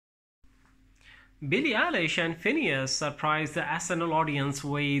Billie Eilish and Finneas surprised the SNL audience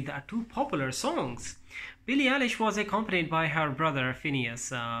with two popular songs. Billie Eilish was accompanied by her brother Finneas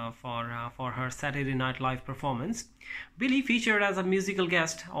for her Saturday Night Live performance. Billie featured as a musical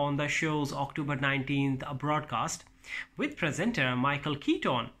guest on the show's October 19th broadcast with presenter Michael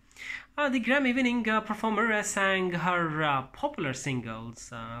Keaton. The Grammy-winning performer sang her popular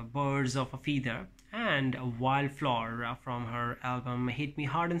singles Birds of a Feather and Wildflower from her album Hit Me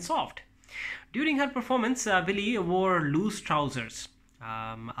Hard and Soft. During her performance, Billie wore loose trousers,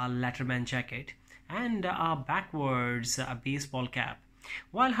 a letterman jacket, and a backwards baseball cap,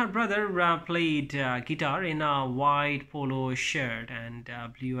 while her brother played guitar in a white polo shirt and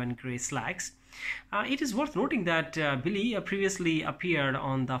blue and grey slacks. It is worth noting that Billie previously appeared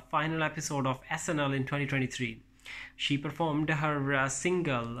on the final episode of SNL in 2023. She performed her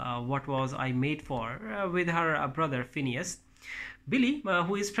single What Was I Made For with her brother Phineas. Billie,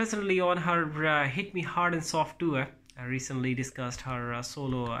 who is presently on her Hit Me Hard and Soft tour, recently discussed her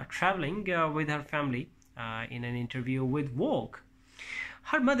solo traveling with her family in an interview with Vogue.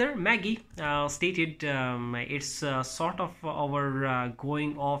 Her mother, Maggie, stated it's sort of our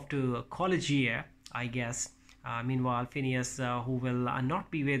going off to college year, I guess. Meanwhile, Phineas, who will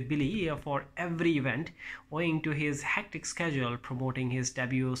not be with Billie for every event owing to his hectic schedule promoting his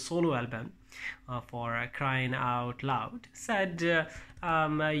debut solo album for Crying Out Loud, said,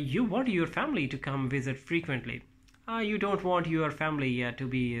 You want your family to come visit frequently. You don't want your family to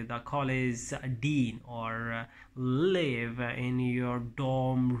be the college dean or live in your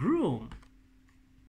dorm room.